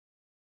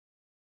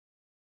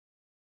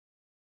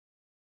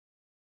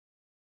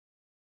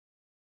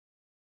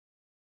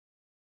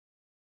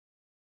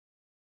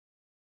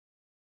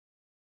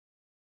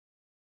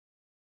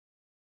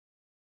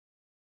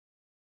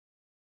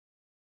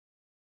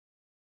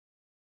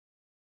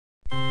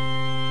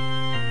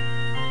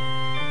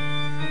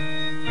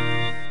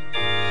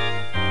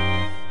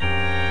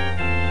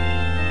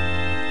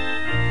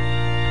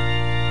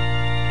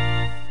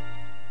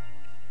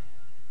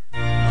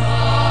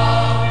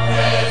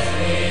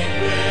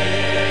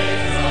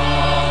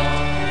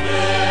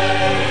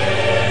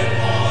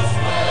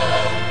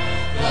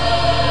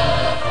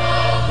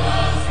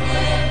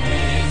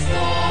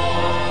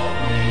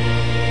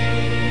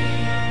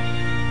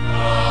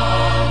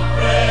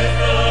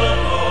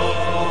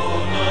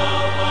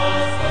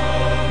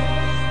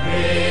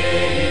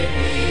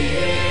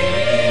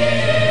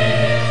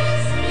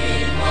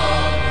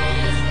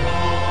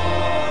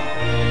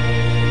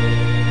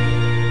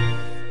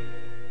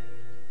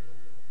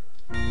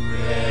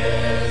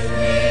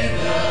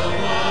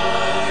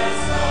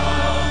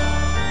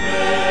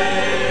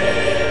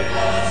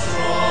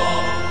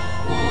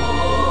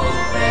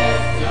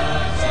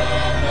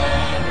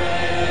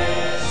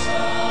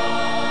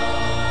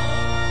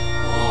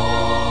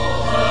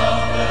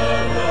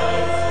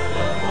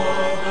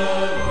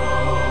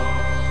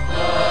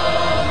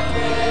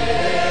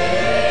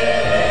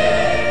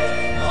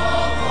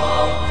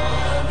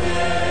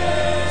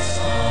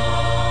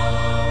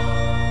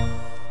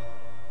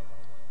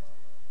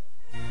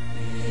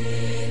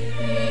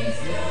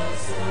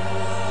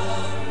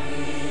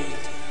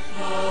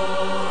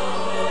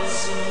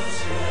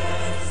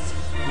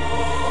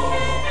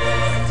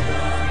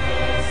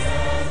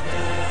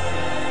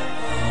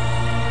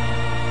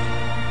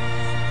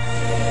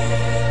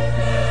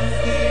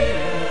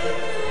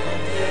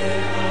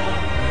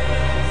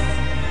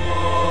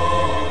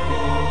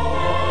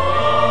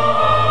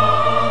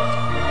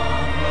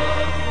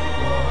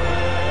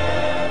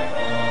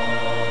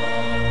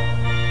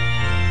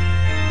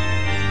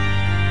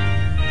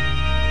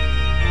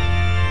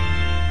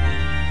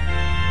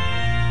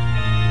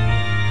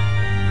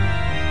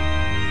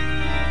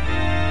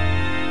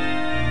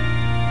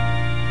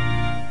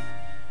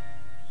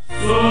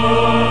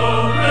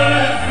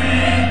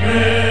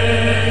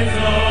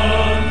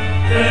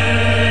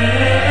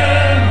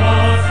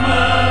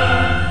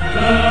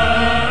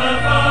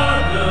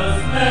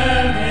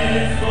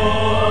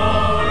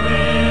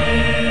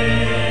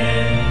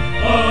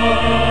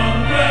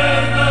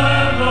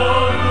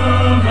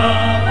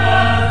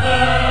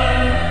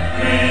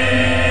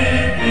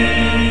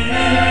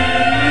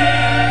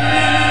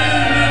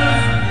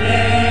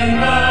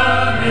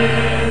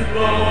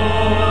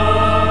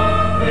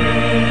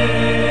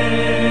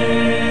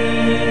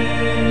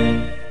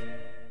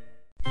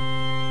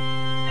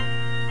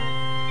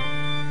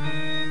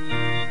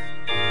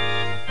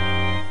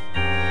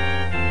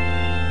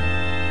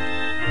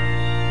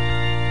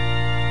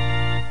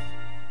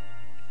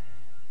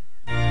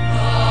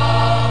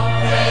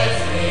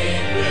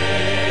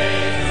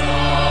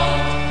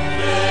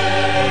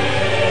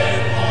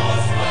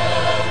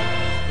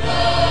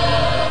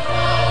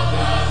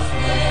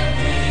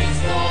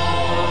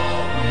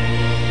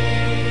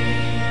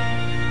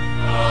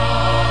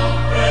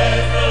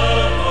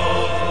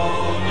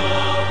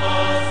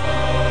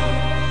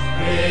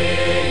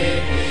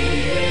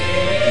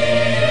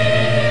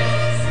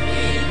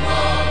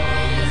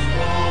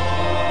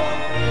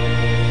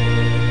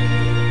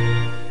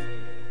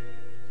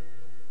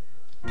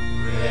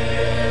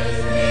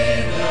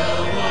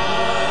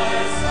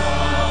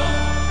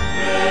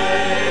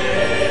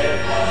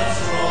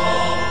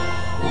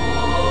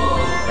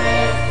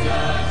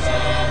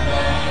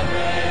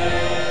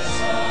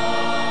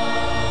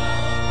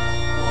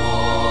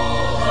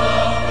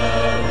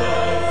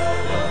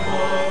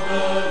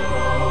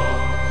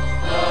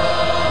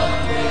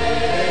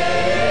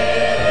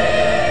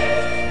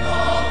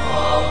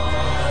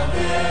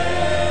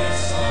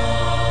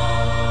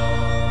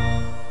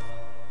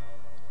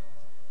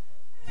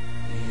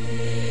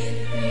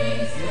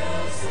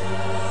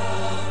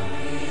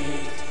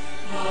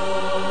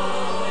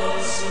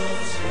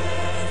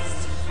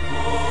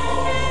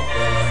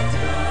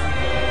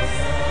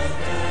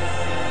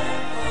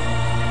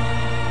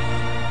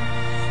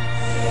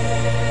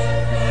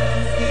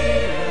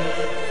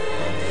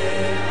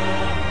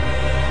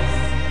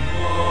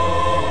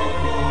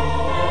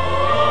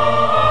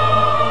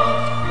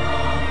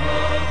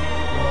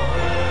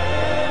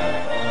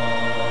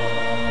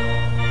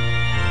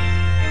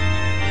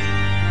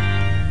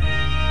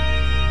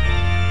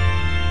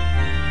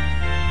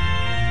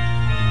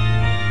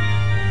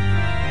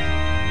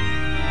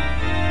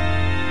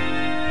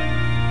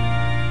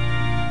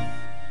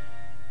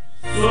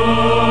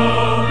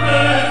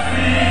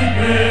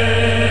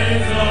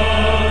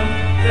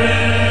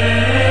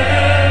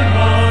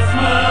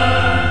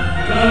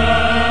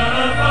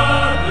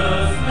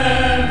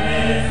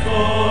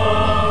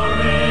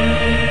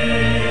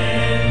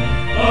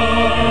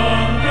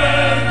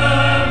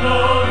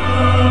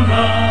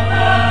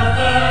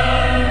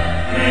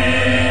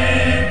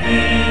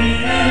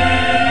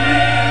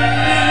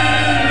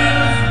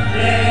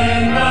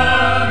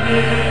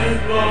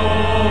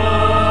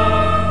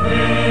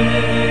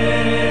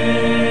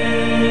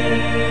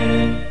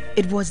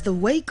It was the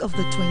wake of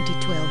the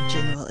 2012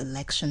 general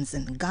elections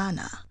in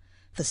Ghana.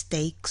 The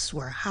stakes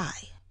were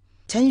high.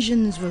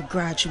 Tensions were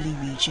gradually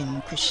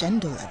reaching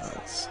crescendo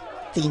levels.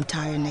 The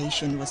entire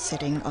nation was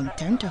sitting on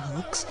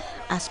tenterhooks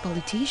as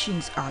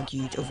politicians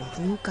argued over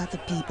who got the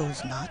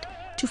people's nod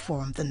to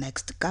form the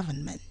next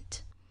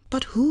government.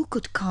 But who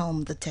could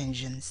calm the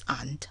tensions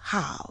and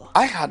how?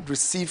 I had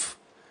received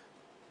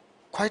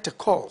quite a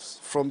calls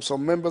from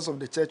some members of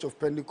the Church of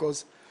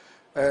Pentecost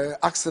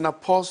asking,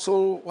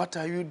 Apostle, what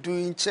are you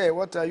doing, Chair?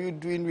 What are you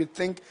doing? We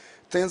think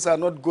things are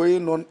not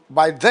going on.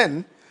 By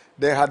then,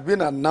 there had been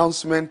an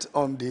announcement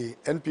on the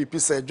NPP.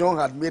 Sir John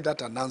had made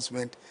that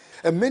announcement,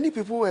 and many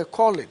people were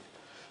calling.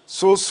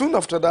 So soon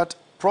after that,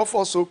 Prof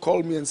also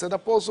called me and said,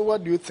 Apostle,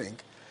 what do you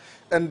think?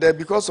 And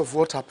because of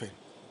what happened,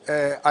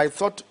 I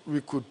thought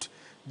we could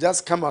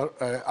just come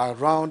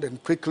around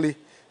and quickly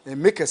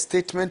make a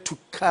statement to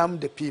calm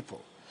the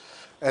people.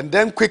 And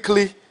then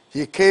quickly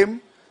he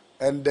came,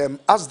 and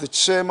as the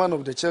chairman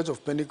of the Church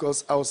of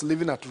Pentecost, I was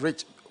living at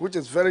Rich, which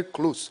is very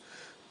close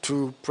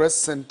to Press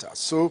Center.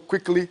 So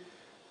quickly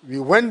we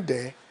went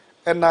there,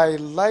 and I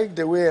liked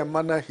the way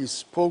Emmanuel he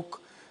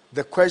spoke,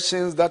 the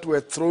questions that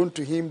were thrown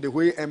to him, the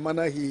way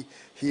Emmanuel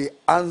he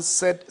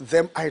answered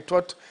them. I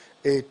thought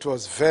it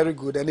was very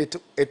good, and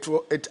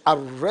it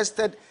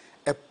arrested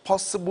a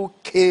possible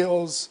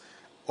chaos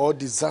or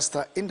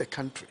disaster in the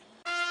country.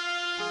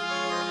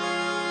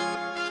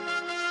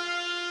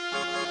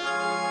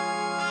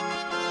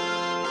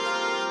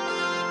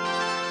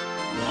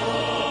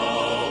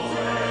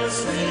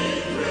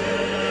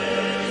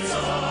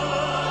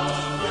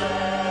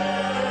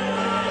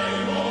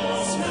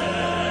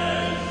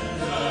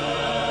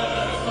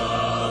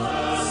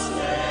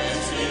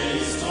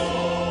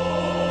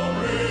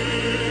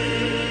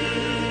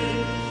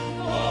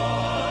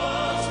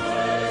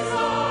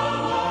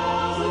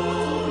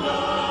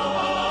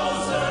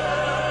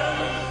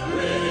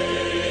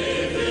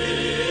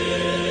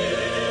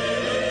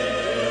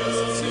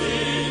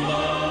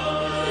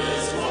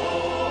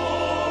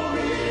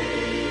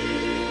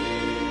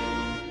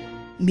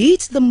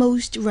 Meet the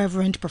Most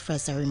Reverend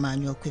Professor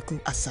Emmanuel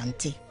Kwaku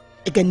Asante,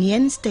 a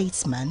Ghanaian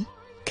statesman,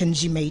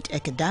 consummate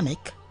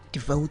academic,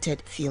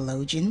 devoted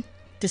theologian,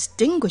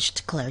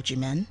 distinguished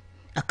clergyman,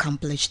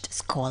 accomplished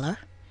scholar,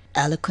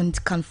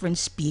 eloquent conference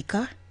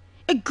speaker,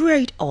 a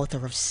great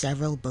author of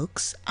several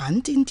books,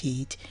 and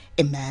indeed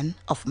a man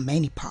of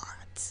many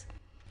parts.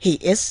 He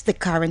is the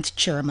current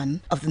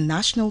chairman of the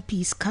National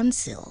Peace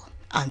Council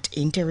and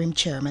interim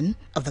chairman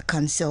of the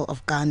Council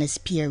of Ghana's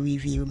Peer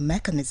Review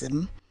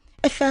Mechanism,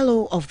 a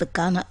fellow of the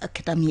Ghana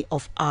Academy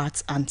of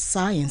Arts and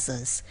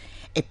Sciences,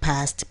 a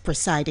past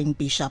presiding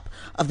bishop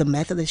of the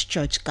Methodist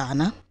Church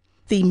Ghana,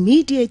 the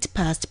immediate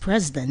past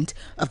president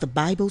of the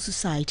Bible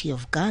Society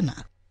of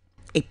Ghana,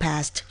 a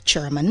past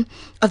chairman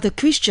of the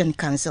Christian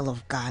Council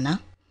of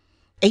Ghana,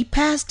 a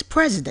past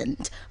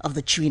president of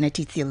the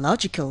Trinity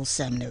Theological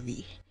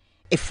Seminary,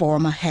 a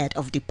former head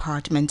of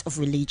Department of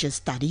Religious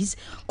Studies,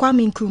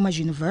 Kwame Nkrumah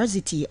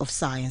University of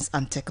Science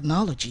and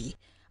Technology,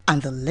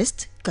 and the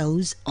list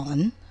goes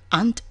on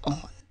and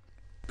on.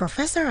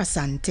 Professor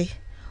Asante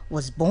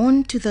was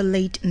born to the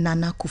late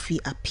Nana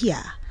Kofi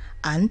Appiah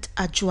and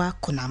Adjoa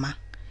Konama,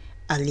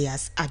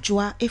 alias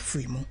Adjoa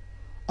Efrimu,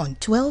 on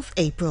 12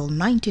 April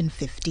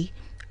 1950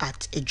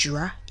 at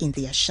Ejura in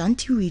the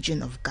Ashanti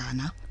region of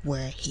Ghana,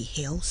 where he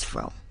hails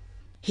from.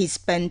 He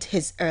spent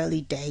his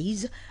early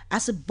days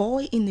as a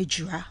boy in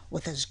Ejura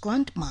with his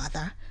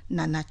grandmother,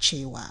 Nana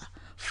Chewa,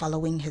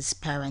 following his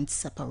parents'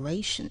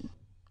 separation.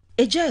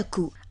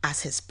 Ejeku,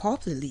 as he's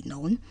popularly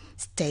known,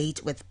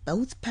 stayed with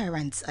both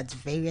parents at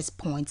various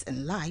points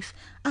in life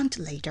and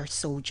later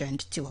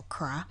sojourned to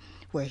Accra,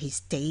 where he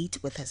stayed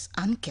with his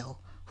uncle,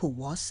 who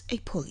was a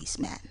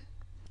policeman.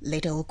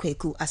 Little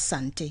Kwaku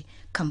Asante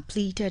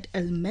completed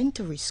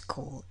elementary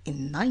school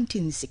in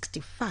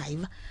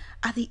 1965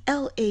 at the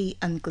L.A.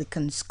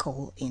 Anglican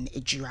School in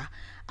Ejura,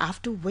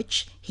 after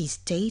which he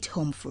stayed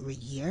home for a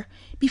year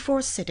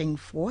before sitting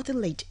for the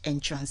late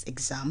entrance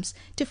exams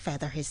to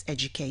further his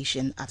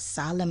education at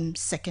Salem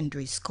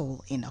Secondary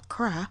School in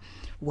Accra,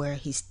 where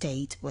he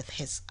stayed with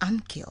his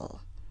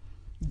uncle.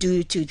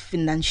 Due to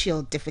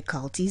financial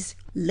difficulties,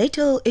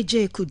 little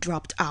Ejeku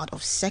dropped out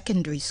of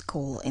secondary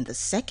school in the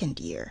second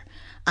year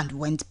and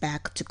went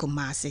back to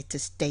Kumasi to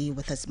stay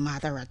with his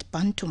mother at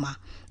Bantuma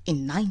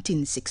in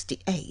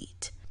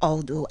 1968.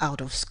 Although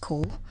out of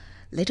school,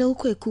 little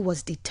Kwaku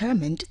was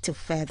determined to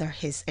further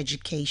his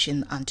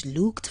education and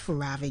looked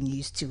for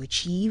avenues to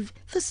achieve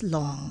this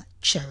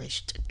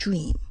long-cherished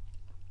dream.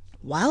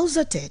 Whilst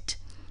at it,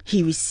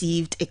 he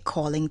received a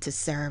calling to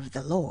serve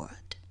the Lord.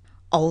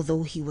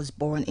 Although he was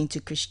born into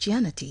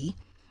Christianity,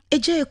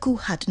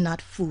 Ejeku had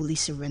not fully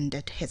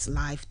surrendered his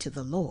life to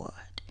the Lord.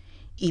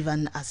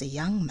 Even as a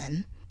young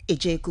man,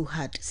 Ejeku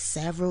had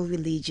several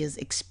religious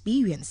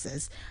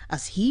experiences,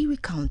 as he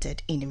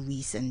recounted in a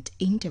recent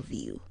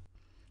interview.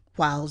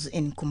 Whilst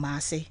in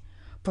Kumasi,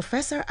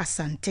 Professor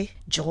Asante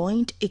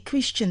joined a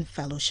Christian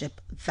fellowship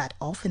that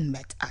often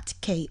met at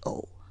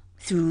KO.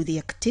 Through the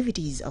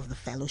activities of the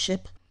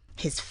fellowship,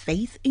 his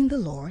faith in the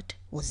Lord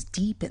was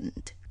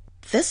deepened.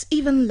 This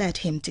even led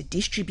him to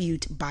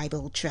distribute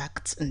Bible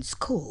tracts in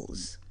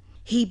schools.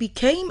 He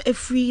became a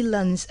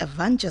freelance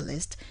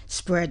evangelist,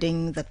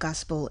 spreading the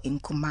gospel in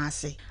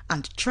Kumasi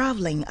and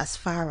traveling as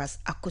far as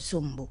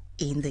Akosombo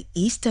in the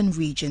eastern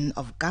region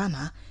of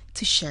Ghana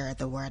to share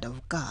the word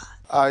of God.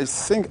 I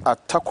think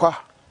at Takwa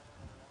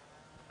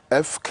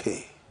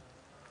FK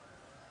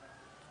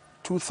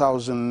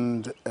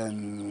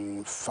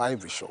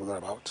 2005-ish or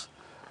thereabouts,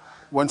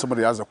 when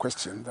somebody asked a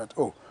question that,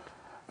 oh,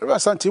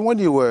 Asante, when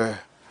you were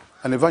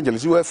an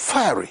evangelist, you were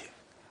fiery.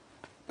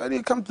 And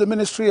you come to the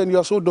ministry and you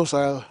are so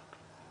docile.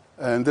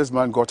 And this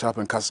man got up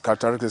and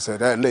characteristically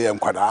said, you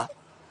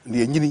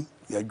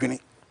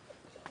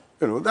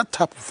know, that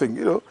type of thing,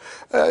 you know,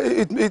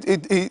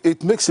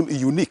 it makes him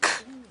unique.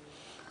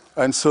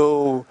 And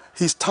so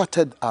he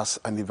started as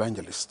an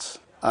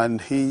evangelist,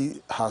 and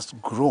he has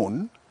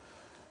grown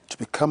to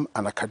become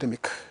an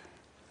academic,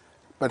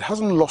 but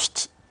hasn't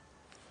lost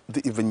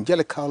the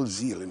evangelical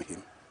zeal in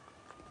him.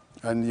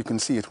 And you can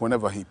see it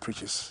whenever he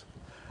preaches.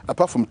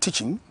 Apart from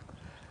teaching,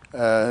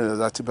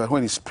 but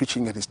when he's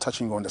preaching and he's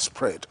touching on the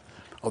spread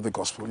of the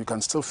gospel, you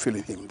can still feel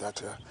in him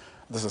that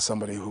this is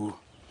somebody who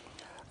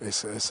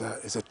is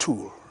a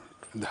tool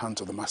in the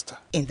hands of the master.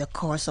 In the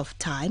course of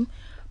time,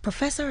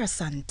 Professor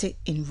Asante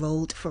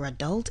enrolled for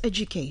adult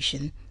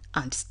education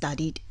and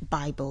studied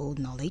Bible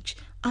knowledge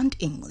and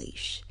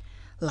English.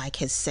 Like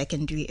his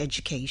secondary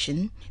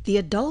education, the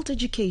adult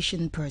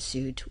education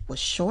pursuit was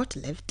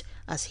short-lived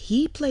as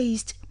he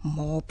placed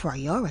more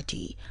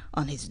priority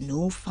on his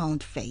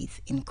newfound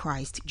faith in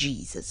Christ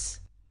Jesus.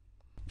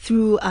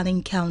 Through an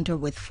encounter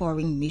with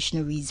foreign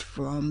missionaries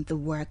from the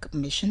Work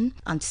Mission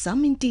and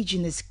some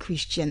indigenous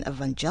Christian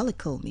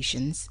evangelical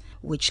missions,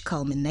 which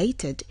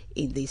culminated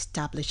in the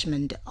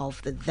establishment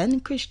of the then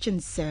Christian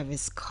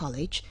Service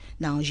College,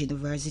 now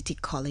University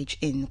College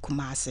in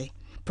Kumasi,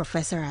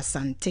 Professor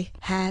Asante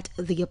had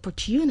the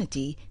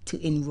opportunity to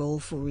enroll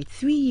for a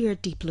 3-year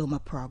diploma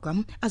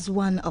program as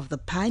one of the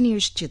pioneer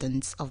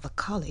students of the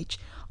college,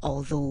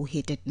 although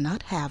he did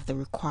not have the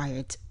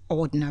required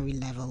ordinary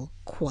level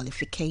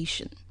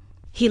qualification.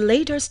 He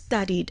later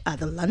studied at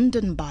the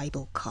London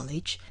Bible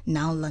College,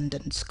 now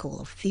London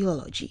School of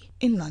Theology,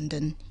 in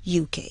London,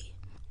 UK,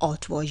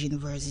 Ottawa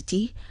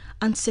University,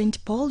 and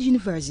St. Paul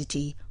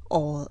University,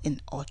 all in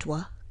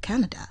Ottawa,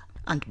 Canada,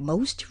 and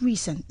most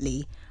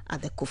recently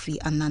at the Kofi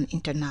Annan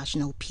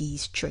International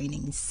Peace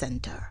Training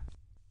Center.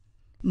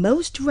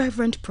 Most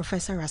Reverend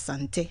Professor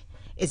Asante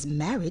is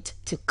married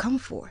to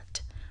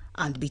Comfort,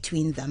 and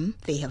between them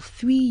they have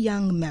 3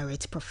 young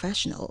married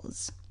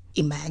professionals,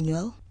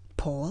 Emmanuel,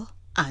 Paul,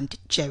 and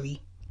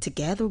Jerry,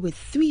 together with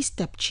 3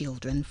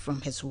 stepchildren from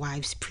his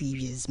wife's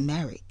previous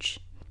marriage.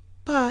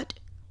 But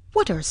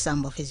what are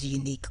some of his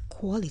unique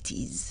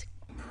qualities?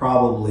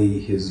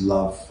 Probably his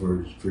love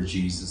for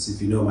Jesus.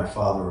 If you know my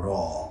father at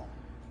all,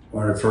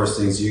 one of the first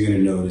things you're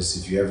going to notice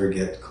if you ever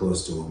get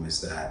close to him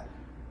is that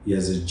he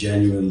has a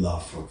genuine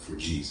love for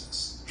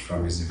Jesus.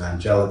 From his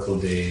evangelical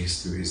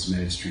days through his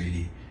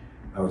ministry,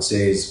 I would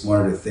say it's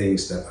one of the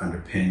things that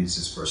underpins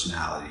his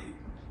personality.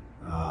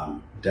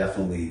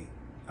 Definitely,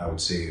 I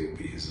would say it would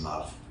be his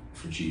love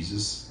for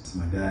Jesus. So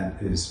my dad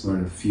is one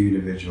of the few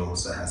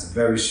individuals that has a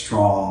very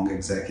strong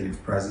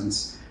executive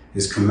presence.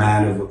 His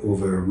command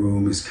over a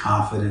room, his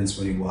confidence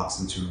when he walks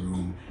into a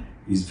room,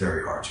 he's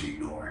very hard to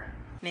ignore.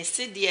 As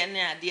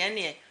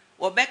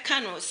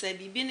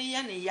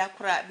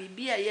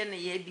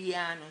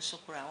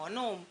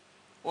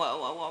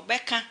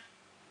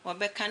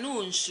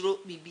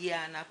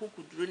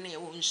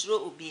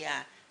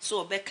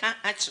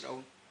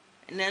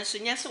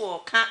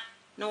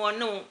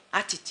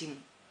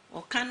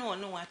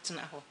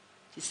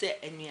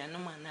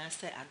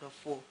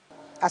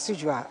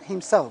usual,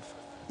 himself.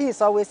 He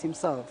is always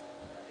himself.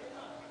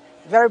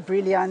 Very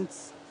brilliant.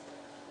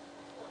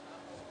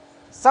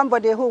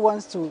 Somebody who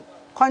wants to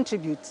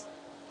contribute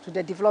to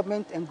the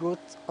development and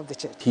growth of the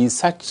church. He is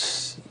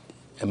such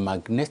a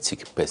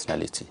magnetic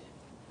personality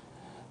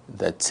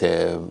that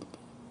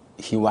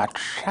he will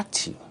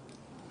attract you.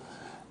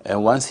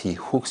 And once he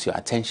hooks your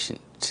attention,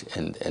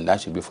 and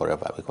that should be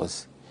forever,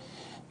 because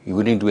you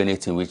wouldn't do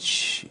anything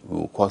which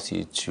will cause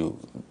you to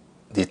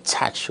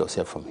detach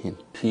yourself from him.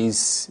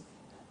 His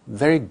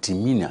very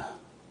demeanor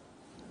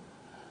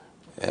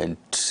and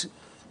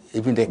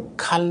even the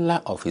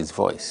color of his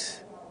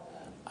voice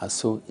are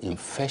so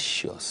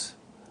infectious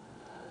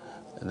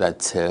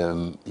that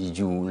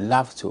you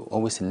love to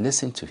always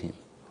listen to him.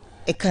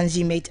 A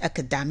consummate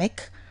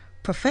academic,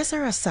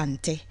 Professor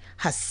Asante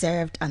has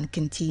served and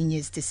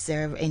continues to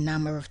serve a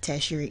number of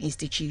tertiary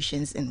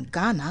institutions in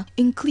Ghana,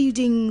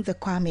 including the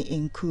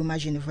Kwame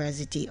Nkrumah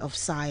University of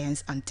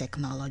Science and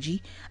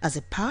Technology as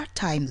a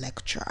part-time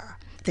lecturer,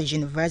 the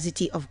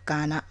University of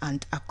Ghana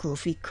and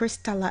Akrofi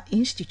Crystalla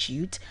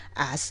Institute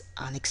as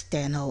an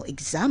external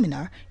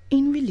examiner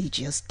in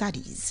religious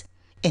studies,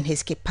 In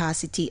his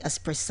capacity as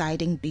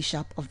presiding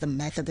bishop of the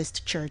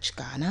Methodist Church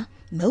Ghana,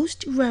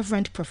 Most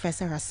Reverend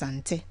Professor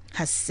Asante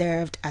has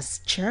served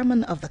as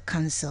chairman of the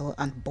council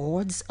and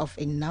boards of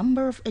a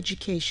number of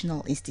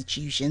educational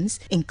institutions,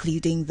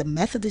 including the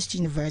Methodist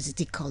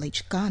University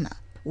College Ghana,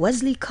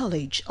 Wesley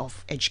College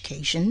of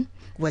Education,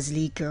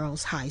 Wesley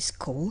Girls High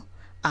School,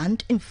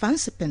 and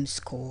Infansipim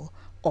School,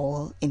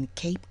 all in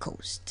Cape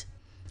Coast.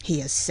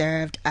 He has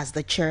served as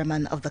the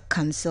chairman of the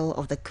Council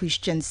of the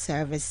Christian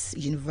Service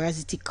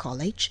University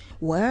College,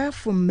 where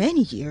for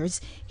many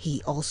years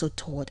he also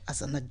taught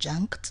as an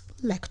adjunct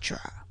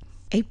lecturer.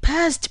 A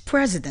past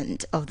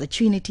president of the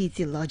Trinity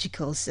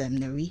Theological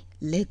Seminary,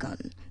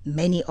 Legon,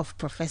 many of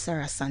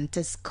Professor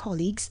Asante's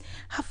colleagues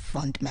have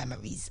fond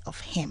memories of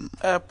him.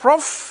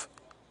 Prof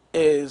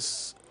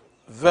is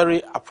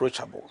very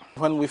approachable.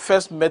 When we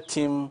first met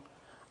him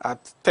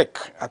at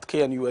Tech at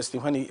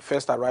KNUST, when he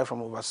first arrived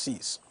from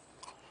overseas,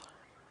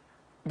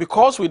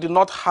 because we did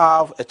not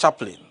have a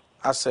chaplain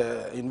as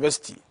a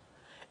university,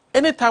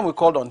 anytime we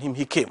called on him,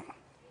 he came.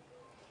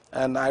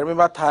 And I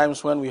remember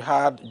times when we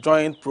had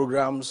joint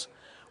programs,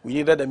 we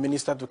needed a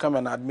minister to come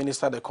and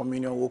administer the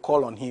communion, we'll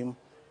call on him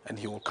and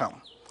he will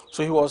come.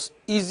 So he was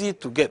easy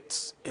to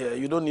get.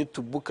 You don't need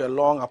to book a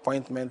long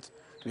appointment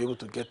to be able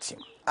to get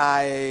him.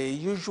 I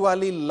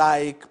usually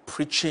like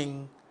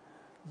preaching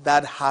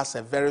that has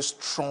a very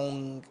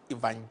strong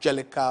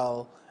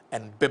evangelical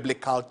and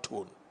biblical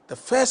tone. The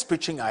first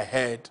preaching I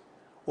heard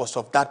was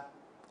of that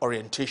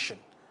orientation.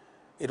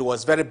 It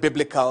was very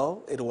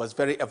biblical, it was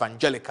very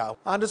evangelical,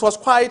 and it was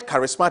quite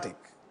charismatic.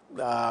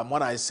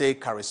 When I say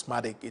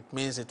charismatic, it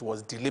means it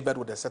was delivered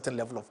with a certain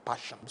level of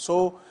passion.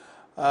 So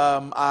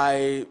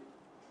I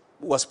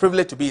was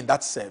privileged to be in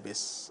that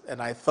service,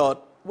 and I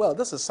thought, well,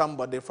 this is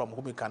somebody from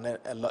whom you can learn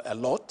a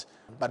lot.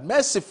 But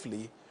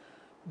mercifully,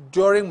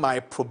 during my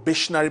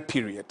probationary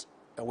period,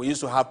 we used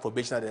to have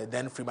probation at the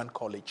then Freeman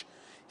College,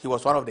 he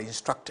was one of the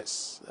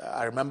instructors.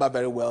 I remember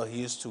very well,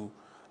 he used to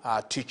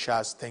teach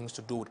us things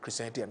to do with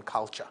Christianity and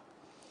culture.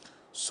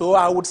 So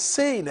I would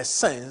say, in a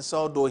sense,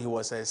 although he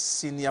was a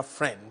senior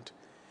friend,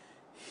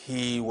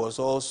 he was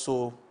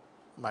also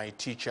my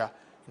teacher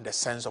in the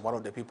sense of one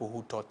of the people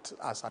who taught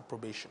us at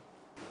probation.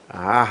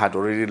 I had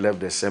already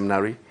left the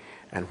seminary,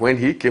 and when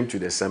he came to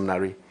the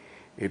seminary,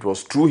 it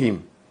was through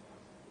him,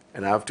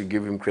 and I have to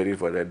give him credit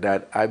for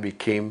that I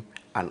became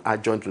an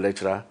adjunct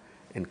lecturer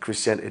in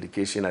Christian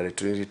education at the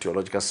Trinity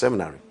Theological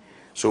Seminary.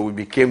 So we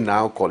became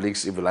now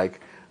colleagues, if you like,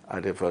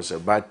 at the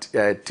first. But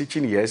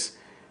teaching, yes,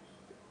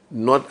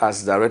 not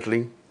as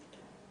directly,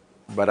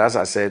 but as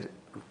I said,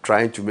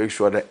 trying to make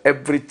sure that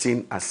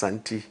everything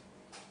Asante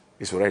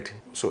is right.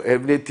 So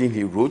everything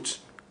he wrote,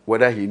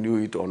 whether he knew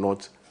it or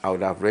not, I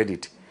would have read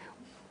it.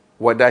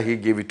 Whether he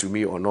gave it to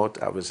me or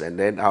not, I was, and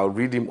then I'll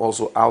read him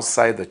also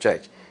outside the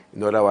church.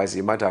 Otherwise,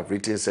 he might have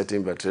written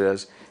certain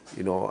materials,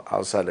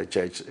 outside the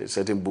church,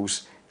 certain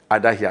books.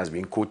 Either he has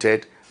been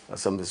quoted or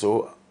something.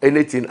 So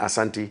anything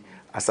Asante,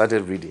 I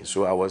started reading.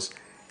 So I was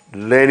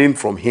learning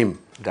from him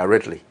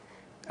directly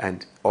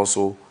and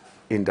also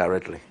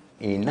indirectly.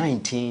 In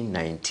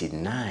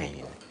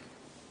 1999,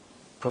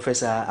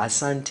 Professor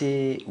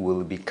Asante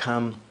will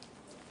become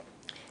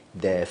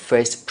the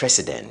first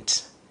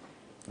president.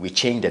 We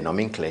changed the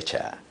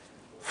nomenclature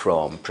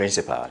from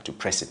principal to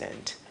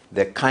president.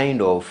 The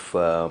kind of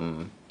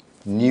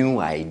new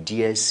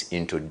ideas,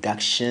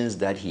 introductions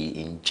that he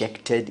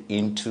injected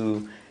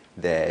into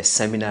the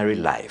seminary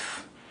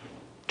life,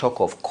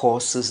 talk of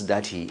courses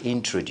that he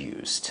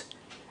introduced,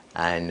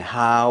 and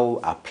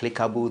how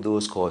applicable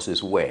those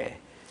courses were.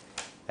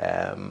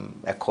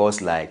 A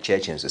course like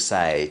Church and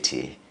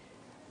Society,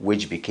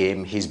 which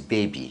became his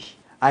baby.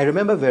 I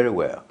remember very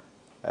well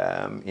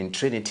in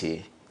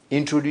Trinity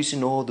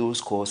introducing all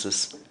those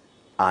courses,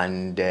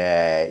 and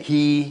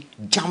he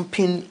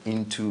jumping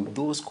into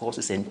those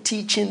courses and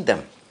teaching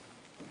them.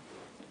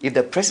 If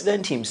the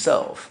president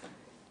himself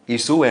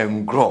is so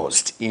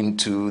engrossed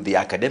into the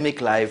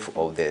academic life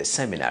of the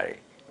seminary,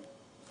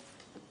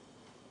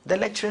 the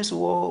lecturers will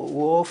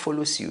all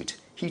follow suit.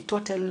 He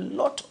taught a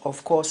lot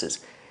of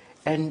courses,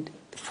 and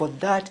for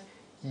that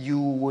you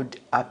would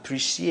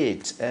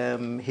appreciate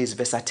his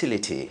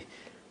versatility.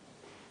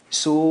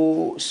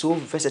 So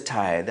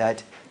versatile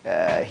that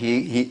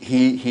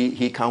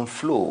he can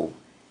flow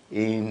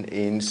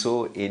in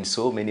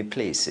so many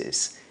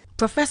places.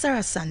 Professor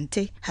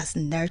Asante has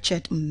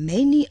nurtured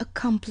many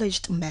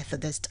accomplished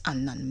Methodist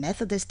and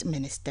non-Methodist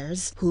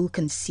ministers who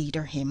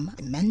consider him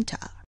a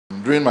mentor.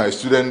 During my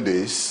student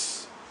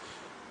days,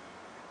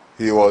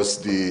 he was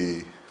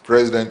the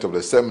president of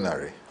the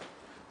seminary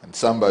and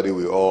somebody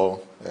we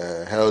all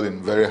held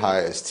in very high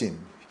esteem.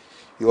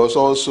 He was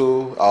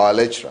also our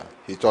lecturer.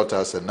 He taught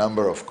us a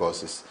number of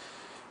courses,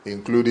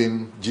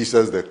 including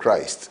Jesus the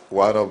Christ,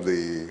 one of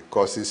the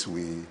courses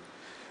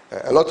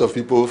a lot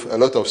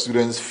of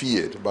students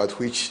feared, but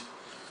which,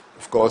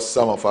 of course,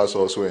 some of us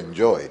also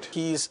enjoyed.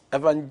 He is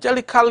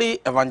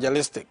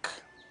evangelistic.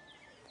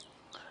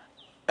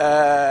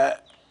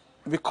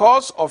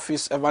 Because of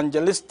his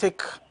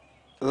evangelistic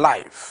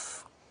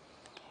life,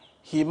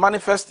 he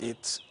manifests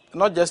it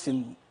not just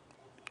in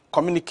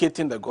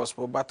communicating the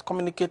gospel, but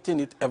communicating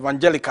it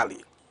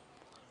evangelically,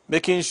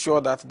 making sure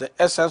that the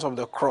essence of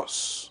the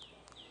cross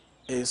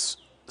is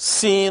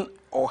seen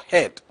or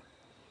heard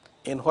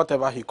in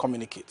whatever he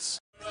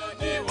communicates.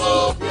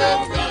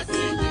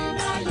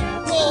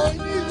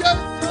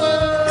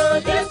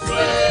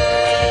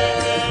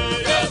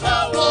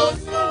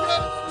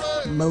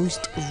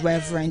 Most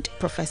Reverend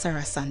Professor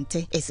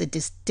Asante is a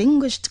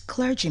distinguished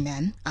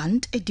clergyman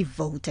and a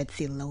devoted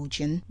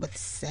theologian with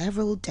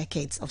several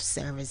decades of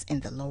service in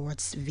the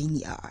Lord's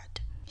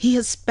vineyard. He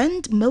has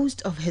spent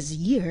most of his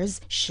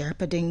years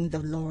shepherding the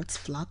Lord's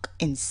flock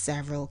in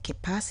several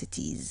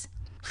capacities,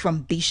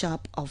 from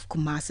Bishop of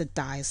Kumasi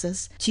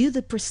Diocese to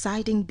the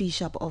presiding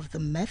Bishop of the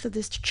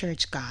Methodist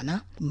Church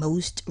Ghana.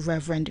 Most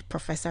Reverend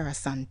Professor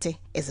Asante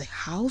is a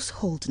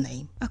household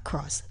name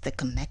across the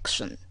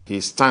connection.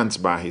 He stands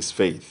by his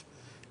faith,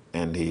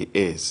 and he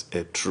is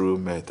a true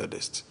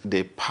Methodist.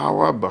 The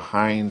power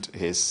behind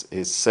his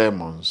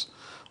sermons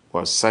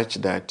was such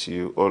that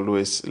you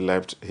always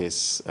left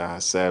his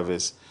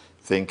service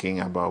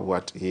thinking about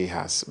what he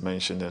has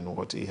mentioned and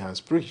what he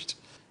has preached.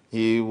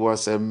 He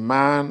was a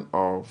man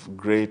of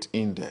great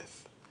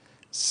in-depth,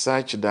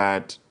 such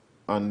that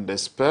on the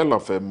spell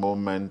of a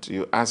moment,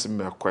 you ask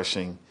him a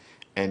question,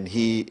 and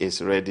he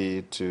is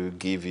ready to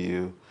give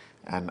you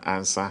an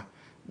answer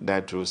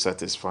that will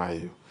satisfy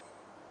you.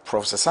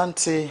 Prof.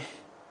 Asante,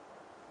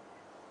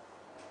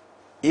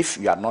 if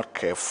you are not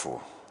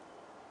careful,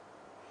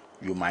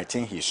 you might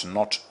think he's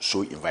not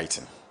so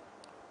inviting.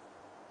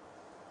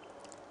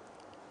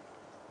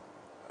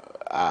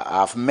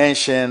 I've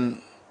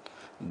mentioned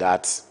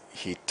that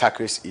he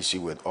tackles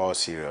issue with all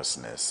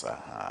seriousness,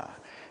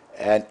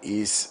 and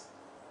he's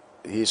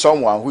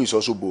someone who is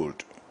also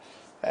bold,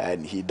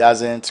 and he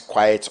doesn't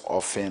quite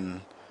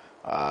often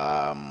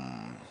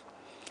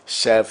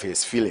shelve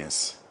his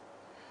feelings.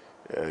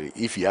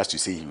 If he has to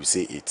say, he will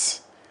say it.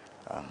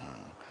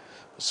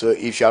 So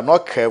if you are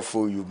not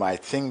careful, you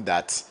might think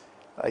that,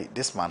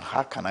 this man,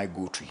 how can I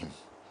go to him?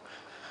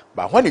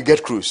 But when you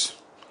get close,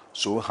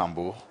 so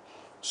humble,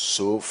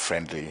 so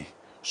friendly,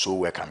 so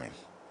welcoming.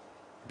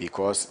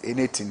 Because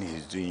anything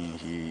he's doing,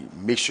 he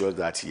makes sure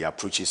that he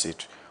approaches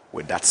it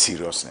with that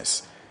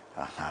seriousness.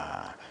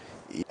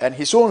 And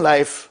his own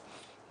life,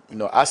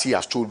 as he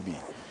has told me,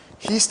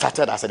 he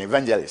started as an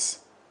evangelist,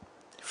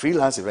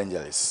 freelance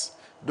evangelist.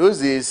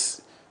 Those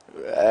days,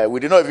 we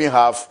did not even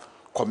have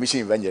commission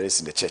evangelists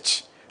in the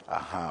church.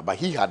 But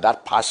he had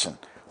that passion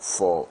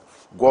for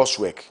God's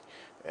work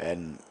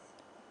and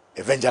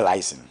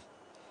evangelizing.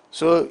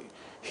 So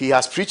he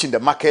has preached in the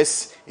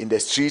markets, in the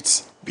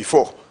streets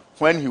before,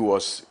 when he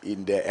was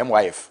in the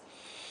MYF.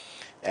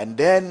 And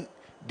then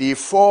they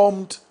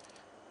formed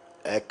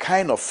a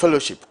kind of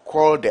fellowship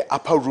called the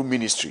Upper Room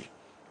Ministry.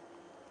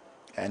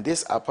 And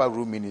this Upper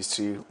Room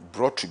Ministry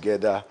brought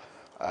together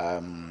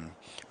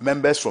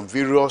members from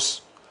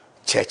various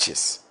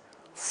churches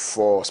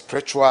for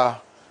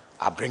spiritual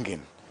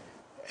upbringing.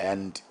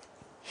 And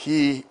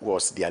he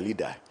was their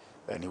leader,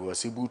 and he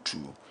was able to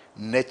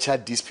nurture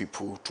these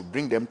people to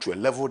bring them to a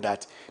level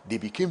that they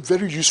became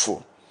very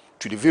useful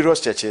to the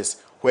various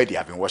churches where they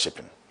have been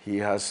worshiping. He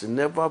has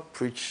never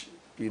preached,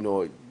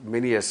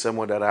 many a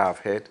sermon that I have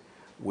heard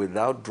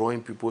without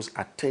drawing people's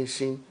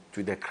attention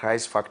to the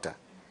Christ factor.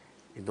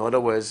 In other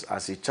words,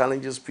 as he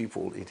challenges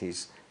people in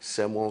his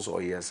sermons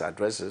or his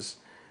addresses,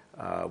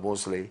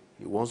 mostly,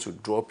 he wants to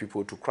draw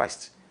people to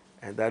Christ.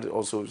 And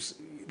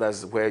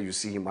that's where you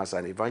see him as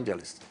an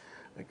evangelist.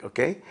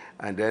 Okay?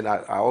 And then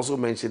I also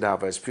mentioned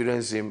I've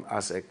experienced him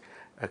as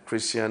a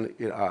Christian,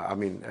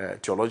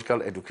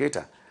 theological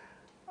educator.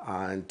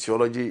 And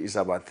theology is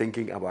about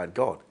thinking about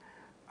God.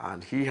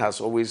 And he has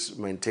always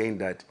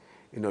maintained that,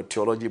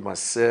 theology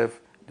must serve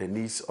the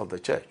needs of the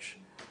church.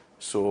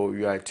 So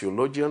you are a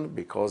theologian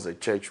because the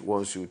church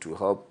wants you to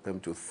help them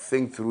to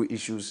think through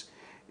issues,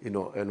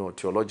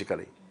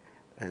 theologically.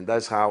 And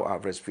that's how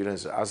I've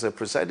experienced it. As a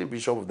presiding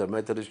bishop of the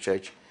Methodist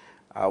Church,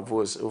 I've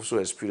also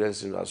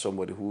experienced it as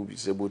somebody who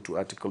is able to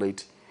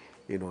articulate,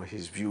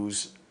 his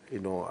views,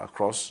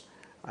 across,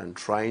 and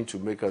trying to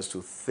make us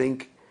to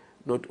think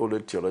not only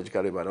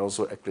theologically but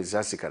also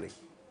ecclesiastically.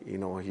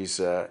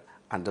 His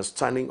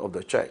understanding of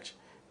the church.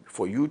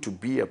 For you to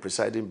be a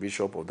presiding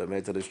bishop of the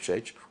Methodist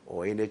Church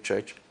or any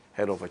church,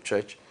 head of a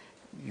church,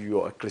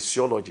 your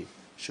ecclesiology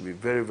should be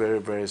very, very,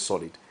 very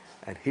solid.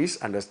 And his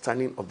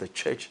understanding of the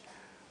church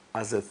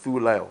as the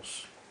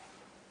thouleos,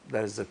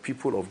 that is the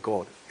people of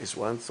God, is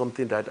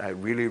something that I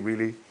really,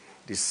 really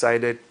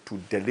decided to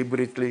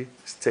deliberately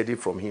study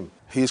from him.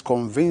 He is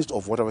convinced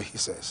of whatever he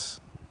says,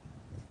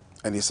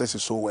 and he says it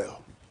so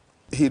well.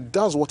 He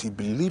does what he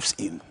believes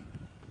in,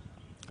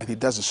 and he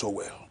does it so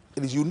well.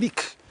 It is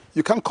unique.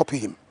 You can't copy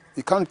him.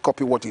 You can't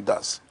copy what he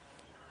does.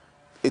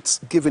 It's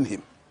given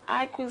him.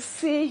 I could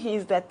see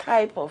he's the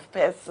type of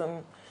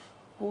person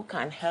who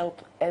can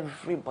help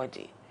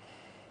everybody.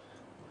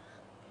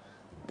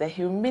 The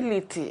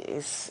humility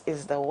is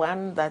the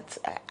one that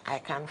I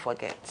can't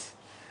forget.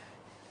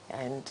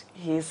 And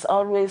he's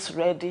always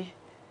ready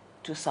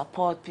to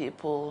support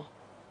people,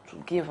 to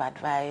give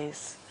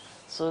advice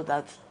so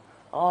that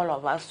all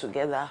of us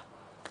together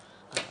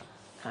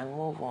can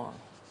move on.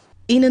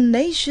 In a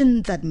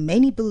nation that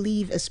many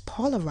believe is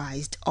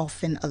polarized,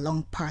 often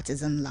along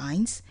partisan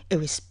lines, a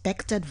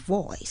respected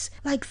voice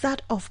like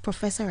that of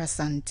Professor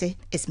Asante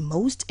is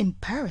most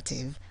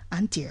imperative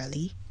and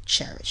dearly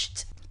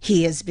cherished.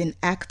 He has been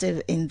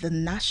active in the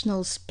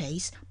national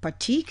space,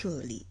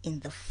 particularly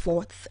in the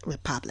Fourth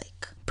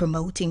Republic,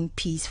 promoting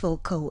peaceful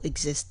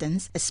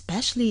coexistence,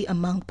 especially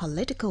among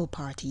political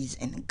parties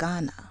in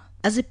Ghana.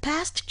 As a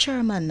past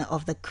chairman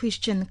of the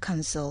Christian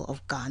Council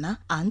of Ghana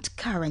and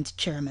current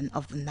chairman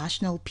of the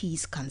National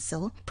Peace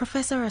Council,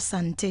 Professor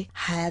Asante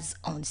has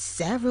on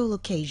several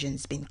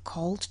occasions been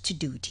called to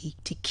duty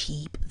to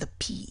keep the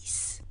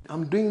peace.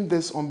 I'm doing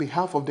this on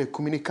behalf of the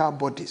communicable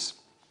bodies.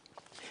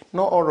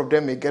 Not all of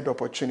them may get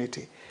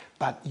opportunity,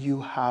 but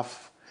you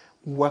have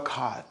worked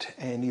hard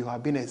and you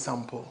have been an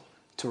example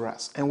to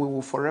us. And we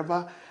will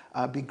forever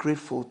be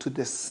grateful to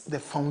the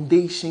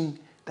foundation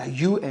that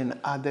you and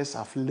others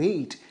have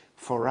laid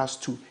for us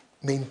to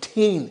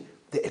maintain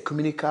the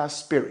ecumenical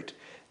spirit,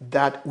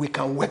 that we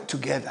can work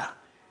together.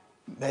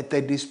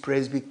 Methodist,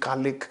 Presby,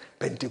 Catholic,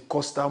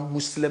 Pentecostal,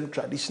 Muslim,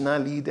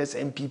 traditional leaders,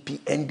 MPP,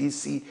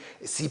 NDC,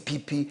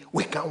 CPP,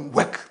 we can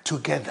work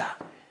together.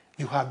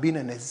 You have been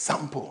an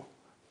example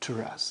to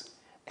us,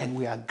 and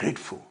we are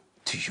grateful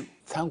to you.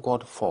 Thank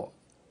God for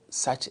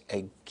such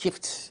a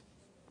gift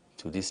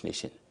to this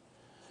nation.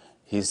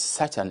 He's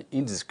such an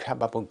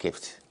indescribable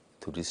gift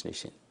to this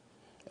nation.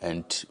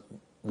 And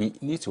we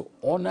need to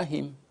honor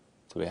him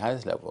to the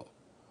highest level.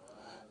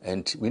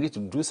 And we need to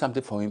do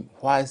something for him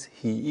whilst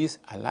he is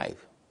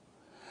alive.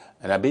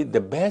 And I mean,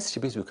 the best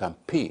tribute we can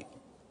pay,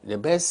 the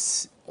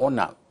best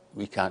honor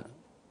we can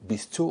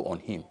bestow on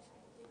him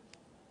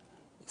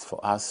is for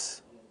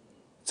us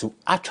to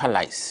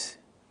actualize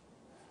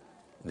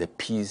the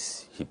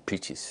peace he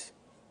preaches.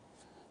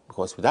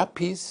 Because without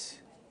peace,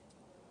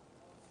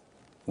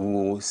 we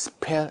will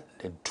spare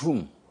the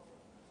doom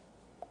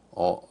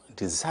or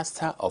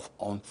disaster of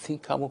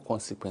unthinkable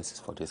consequences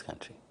for this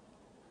country.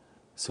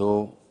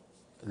 So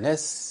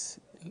let's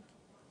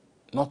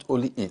not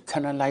only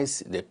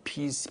internalize the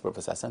peace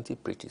Professor Asante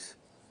preaches,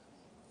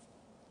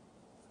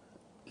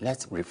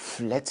 let's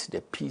reflect the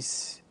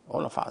peace,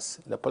 all of us,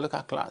 the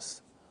political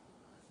class,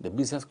 the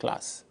business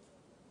class,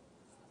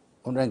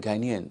 ordinary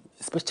Ghanaian,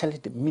 especially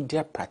the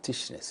media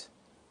practitioners.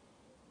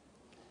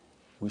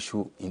 We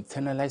should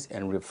internalize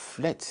and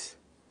reflect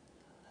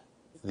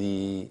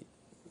the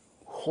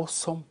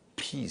wholesome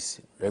peace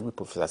Reverend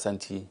Professor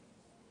Asante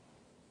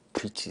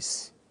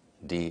preaches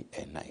day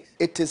and night.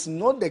 It is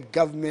not the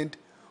government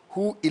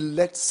who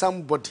elects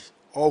somebody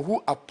or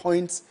who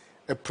appoints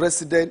a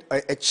president or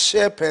a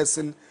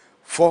chairperson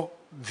for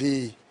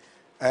the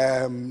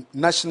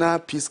National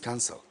Peace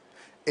Council.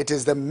 It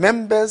is the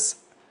members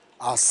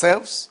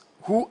ourselves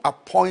who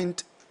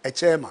appoint a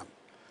chairman.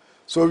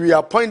 So we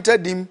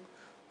appointed him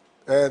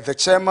the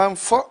chairman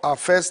for our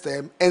first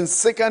term and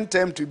second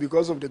term too,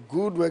 because of the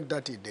good work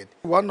that he did.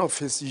 One of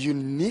his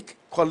unique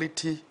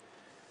quality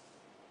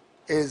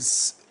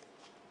is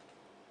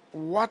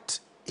what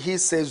he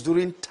says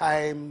during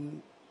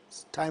times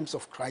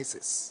of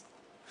crisis.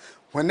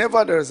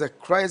 Whenever there is a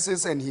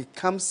crisis and he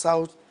comes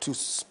out to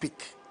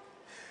speak,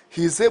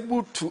 he is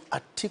able to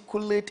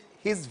articulate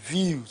his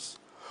views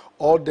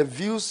or the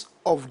views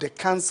of the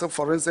council,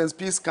 for instance,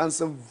 Peace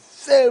Council,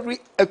 very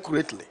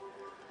accurately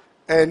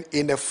and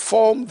in a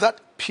form that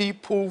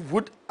people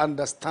would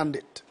understand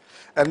it.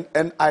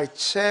 And I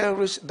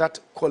cherish that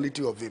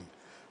quality of him.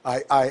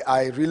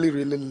 I really,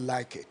 really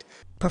like it.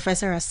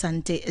 Professor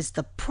Asante is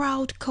the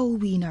proud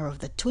co-winner of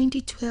the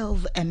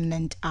 2012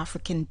 Eminent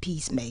African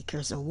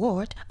Peacemakers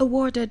Award,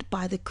 awarded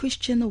by the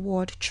Christian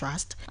Award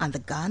Trust and the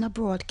Ghana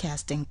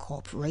Broadcasting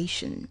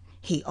Corporation.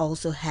 He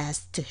also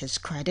has to his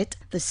credit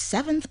the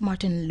 7th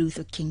Martin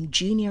Luther King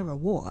Jr.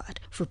 Award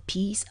for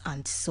Peace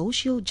and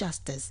Social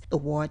Justice,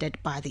 awarded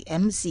by the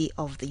Embassy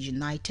of the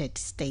United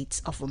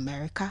States of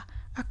America,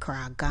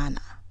 Accra,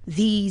 Ghana.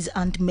 These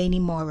and many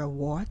more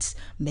awards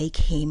make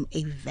him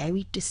a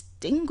very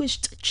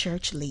distinguished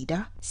church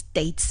leader,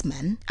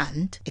 statesman,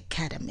 and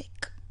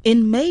academic.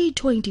 In May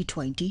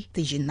 2020,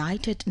 the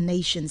United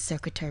Nations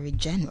Secretary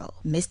General,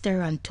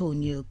 Mr.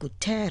 Antonio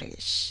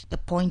Guterres,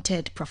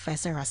 appointed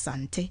Professor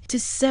Asante to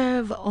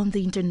serve on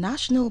the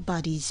international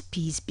body's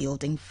Peace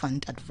Building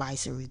Fund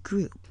Advisory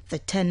Group. The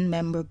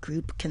 10-member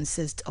group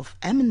consists of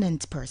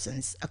eminent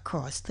persons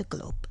across the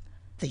globe.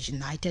 The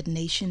United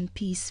Nations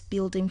Peace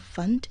Building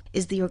Fund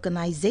is the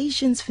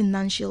organization's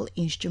financial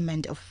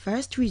instrument of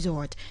first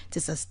resort to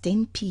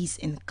sustain peace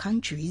in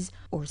countries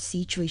or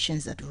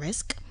situations at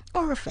risk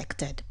or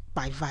affected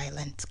by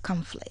violent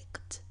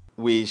conflict.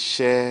 We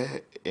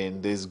share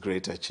in this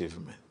great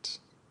achievement,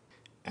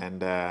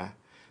 and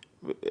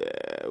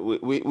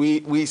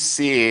we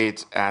see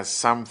it as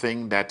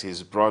something that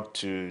is brought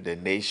to the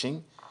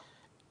nation,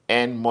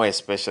 and more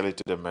especially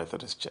to the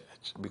Methodist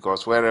Church,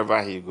 because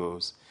wherever he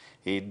goes,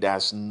 he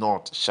does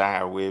not shy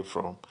away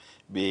from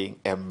being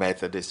a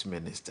Methodist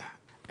minister.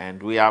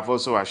 And we have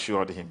also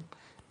assured him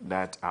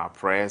that our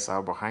prayers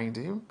are behind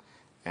him,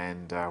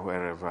 and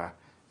wherever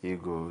he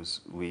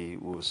goes, we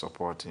will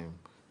support him,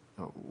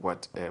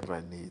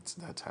 whatever needs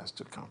that has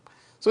to come.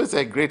 So it's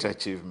a great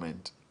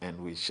achievement, and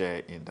we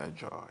share in that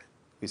joy.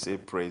 We say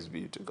praise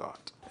be to God.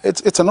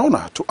 It's an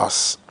honor to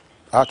us,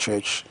 our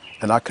church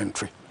and our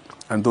country,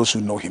 and those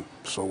who know him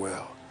so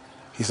well.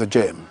 He's a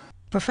gem.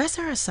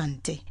 Professor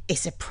Asante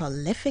is a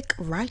prolific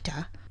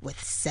writer with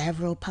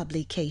several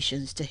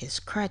publications to his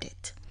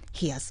credit.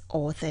 He has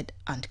authored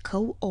and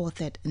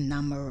co-authored a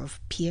number of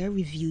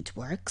peer-reviewed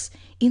works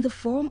in the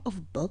form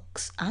of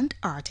books and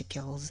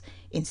articles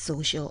in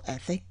social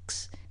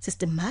ethics,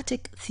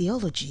 systematic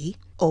theology,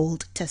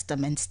 Old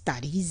Testament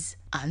studies,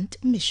 and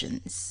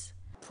missions.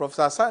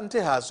 Professor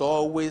Asante has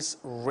always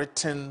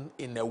written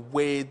in a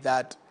way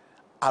that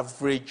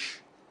average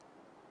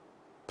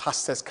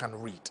pastors can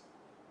read.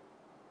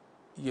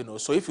 You know,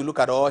 so if you look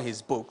at all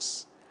his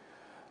books,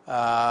 they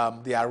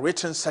are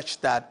written such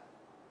that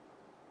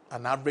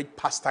an average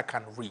pastor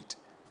can read.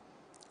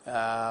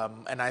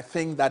 And I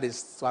think that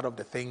is one of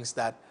the things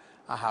that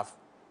I have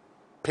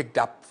picked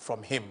up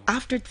from him.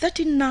 After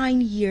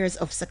 39 years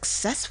of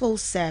successful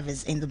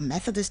service in the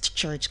Methodist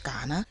Church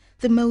Ghana,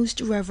 the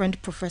Most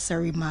Reverend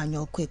Professor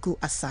Emmanuel Kwaku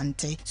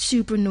Asante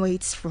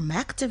superannuates from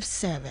active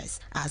service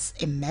as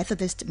a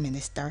Methodist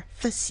minister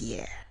this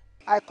year.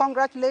 I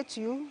congratulate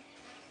you.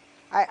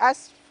 I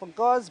ask for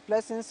God's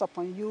blessings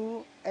upon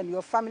you and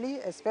your family,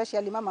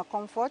 especially Mama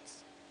Comfort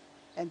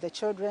and the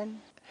children.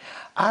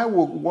 I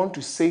would want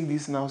to say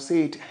this now,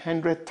 say it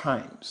 100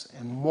 times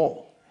and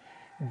more,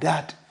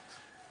 that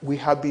we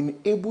have been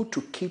able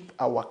to keep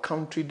our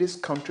country, this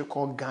country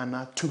called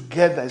Ghana,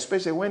 together,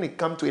 especially when it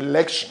comes to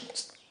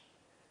elections.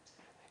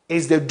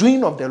 It's the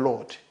doing of the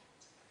Lord.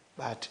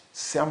 But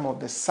some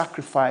of the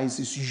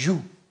sacrifices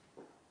you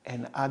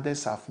and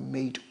others have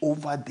made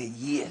over the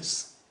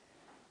years,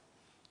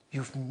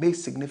 you've made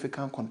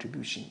significant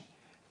contribution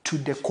to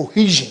the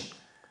cohesion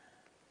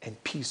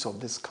and peace of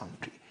this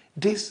country.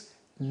 This,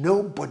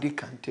 nobody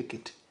can take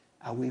it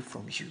away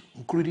from you,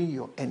 including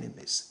your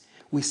enemies.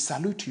 We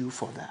salute you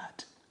for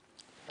that.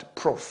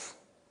 Prof,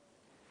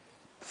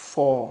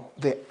 for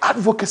the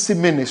advocacy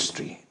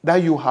ministry that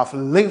you have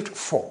lived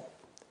for.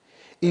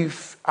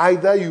 If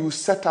either you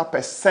set up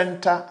a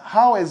center,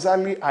 how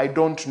exactly, I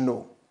don't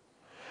know.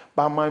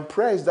 But my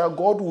prayer is that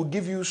God will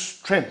give you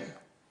strength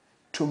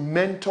to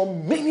mentor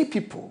many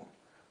people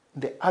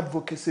in the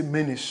advocacy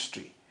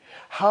ministry.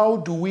 How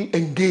do we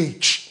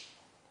engage?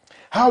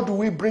 How do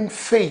we bring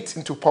faith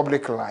into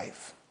public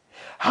life?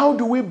 How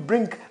do we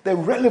bring the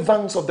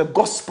relevance of the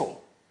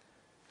gospel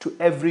to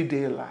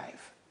everyday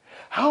life?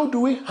 How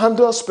do we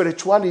handle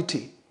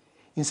spirituality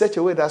in such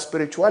a way that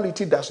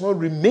spirituality does not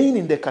remain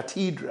in the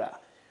cathedral,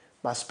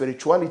 but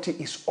spirituality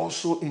is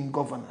also in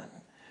governance.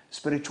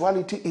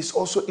 Spirituality is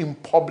also in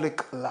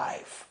public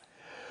life.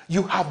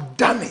 You have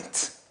done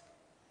it.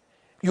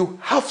 You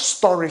have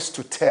stories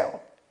to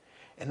tell.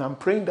 And I'm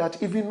praying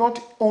that even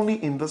not only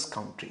in this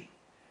country,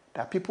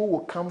 that people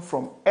will come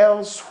from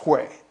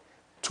elsewhere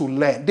to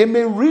learn. They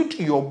may read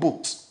your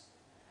books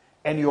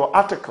and your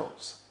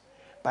articles,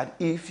 but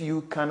if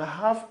you can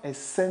have a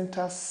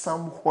center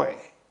somewhere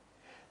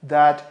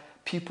that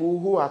people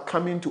who are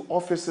coming to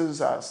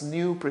offices as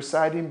new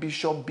presiding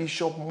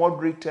bishop,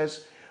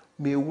 moderators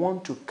may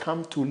want to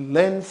come to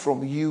learn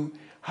from you.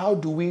 How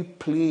do we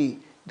play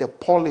the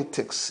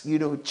politics,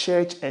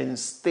 church and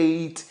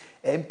state,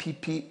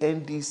 MPP,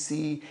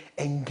 NDC,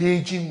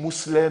 engaging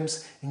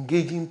Muslims,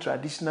 engaging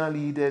traditional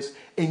leaders,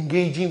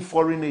 engaging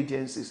foreign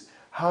agencies?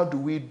 How do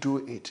we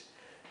do it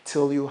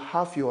till you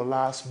have your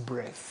last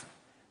breath?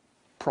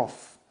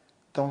 Prof,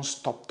 don't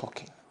stop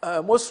talking.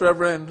 Most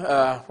Reverend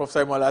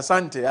Professor Emmanuel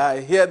Asante,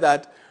 I hear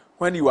that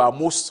when you are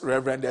most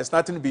Reverend, there's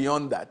nothing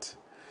beyond that.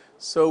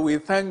 So we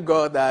thank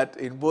God that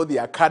in both the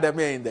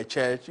academy and in the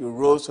church, you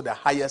rose to the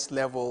highest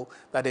level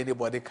that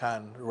anybody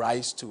can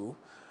rise to.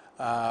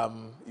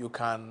 You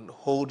can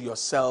hold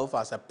yourself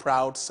as a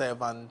proud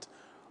servant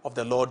of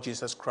the Lord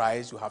Jesus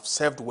Christ. You have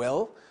served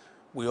well.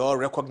 We all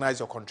recognize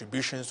your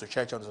contributions to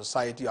church and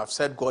society. You have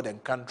served God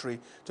and country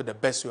to the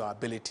best of your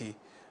ability.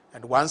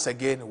 And once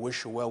again, we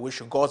wish you well, wish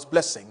you God's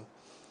blessing.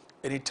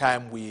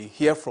 Anytime we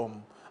hear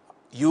from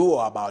you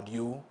or about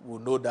you, we'll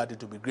know that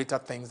it will be greater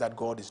things that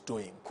God is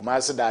doing.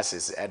 Kumasi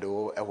dasis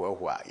edo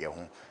ehwa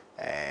yehu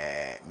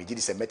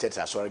migidi se metet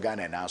asori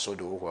Ghana na so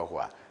do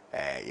ehwa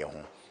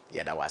yehu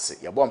yeda wase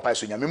yebo mpa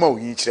so nyame ma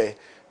oyi kire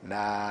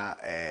na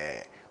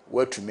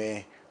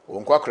watume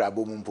onkwakra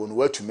bom mpo no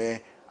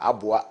watume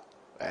aboa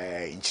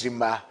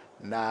nchirima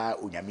na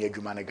onyame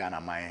adwuma ne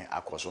Ghana man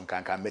akoso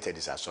nkanka metet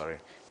asori.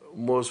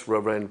 Most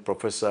Reverend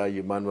Professor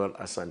Emmanuel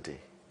Asante,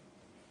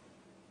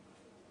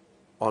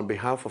 on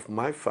behalf of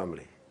my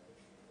family,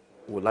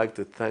 I would like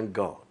to thank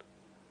God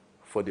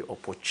for the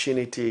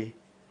opportunity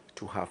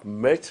to have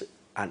met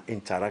and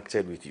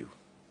interacted with you.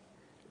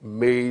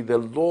 May the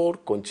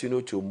Lord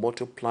continue to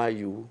multiply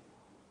you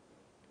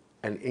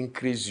and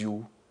increase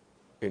you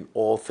in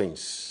all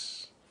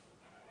things.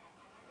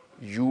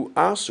 You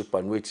are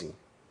superannuating,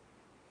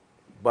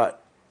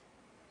 but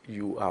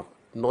you have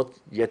not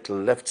yet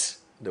left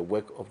the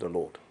work of the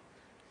Lord.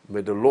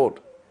 May the Lord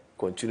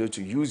continue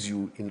to use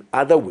you in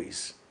other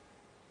ways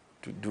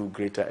to do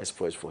greater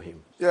exploits for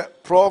him. Yeah,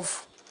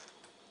 Prof,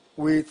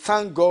 we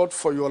thank God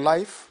for your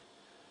life,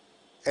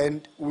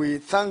 and we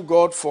thank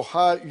God for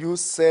how you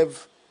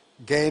serve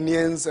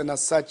Ghanaians, and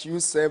as such you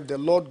serve the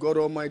Lord God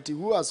Almighty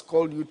who has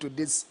called you to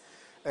this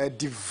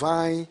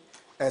divine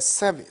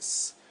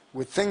service.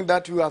 We think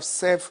that you have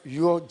served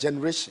your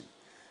generation,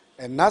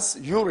 and as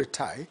you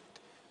retire,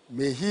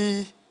 may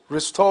he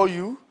restore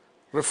you,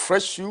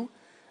 refresh you,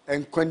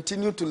 and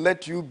continue to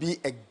let you be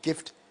a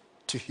gift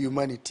to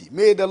humanity.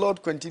 May the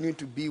Lord continue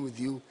to be with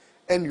you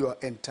and your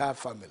entire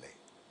family.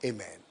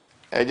 Amen.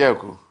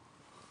 Ejeku,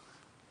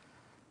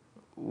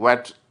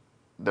 what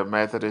the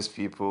Methodist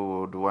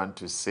people would want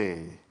to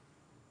say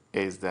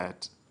is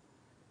that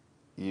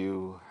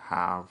you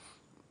have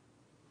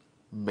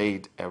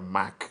made a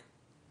mark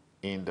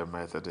in the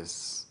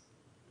Methodist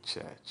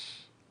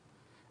Church.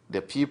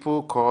 The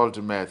people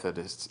called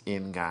Methodists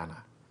in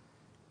Ghana,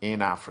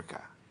 in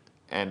Africa,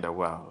 and the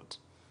world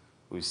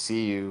will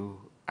see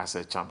you as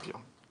a champion,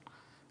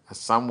 as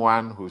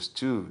someone who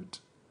stood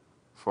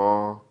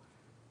for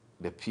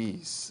the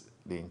peace,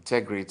 the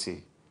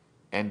integrity,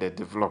 and the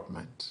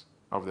development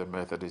of the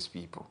Methodist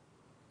people.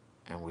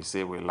 And we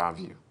say we love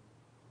you.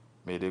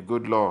 May the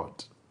good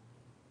Lord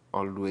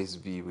always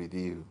be with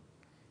you.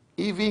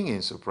 Even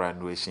in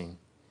superannuation,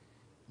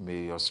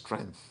 may your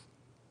strength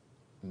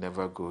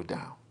never go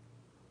down.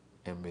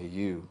 And may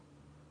you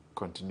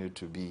continue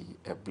to be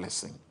a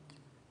blessing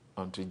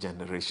unto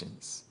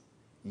generations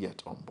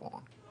yet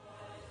unborn.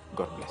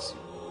 God bless you.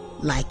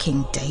 Like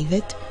King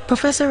David,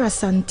 Professor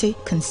Asante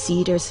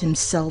considers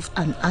himself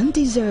an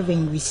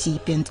undeserving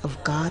recipient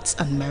of God's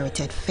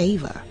unmerited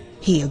favor.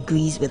 He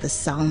agrees with the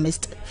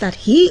psalmist that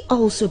he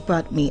also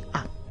brought me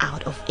up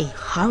out of a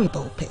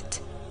horrible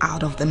pit,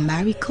 out of the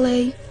miry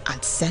clay,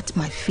 and set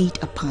my feet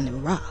upon a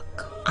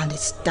rock, and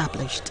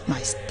established my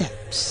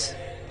steps.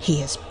 He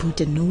has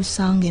put a new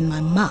song in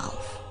my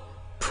mouth,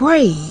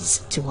 praise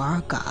to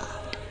our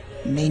God.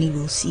 Many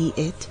will see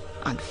it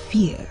and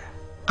fear,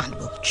 and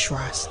will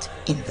trust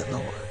in the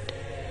Lord.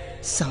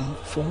 Psalm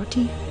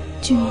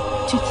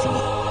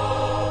 42:3.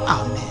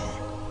 Amen.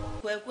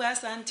 Kwaku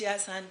Asante,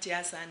 Asante,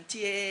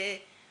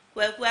 Asante.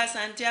 Kwaku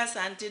Asante,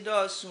 Asante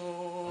dosu.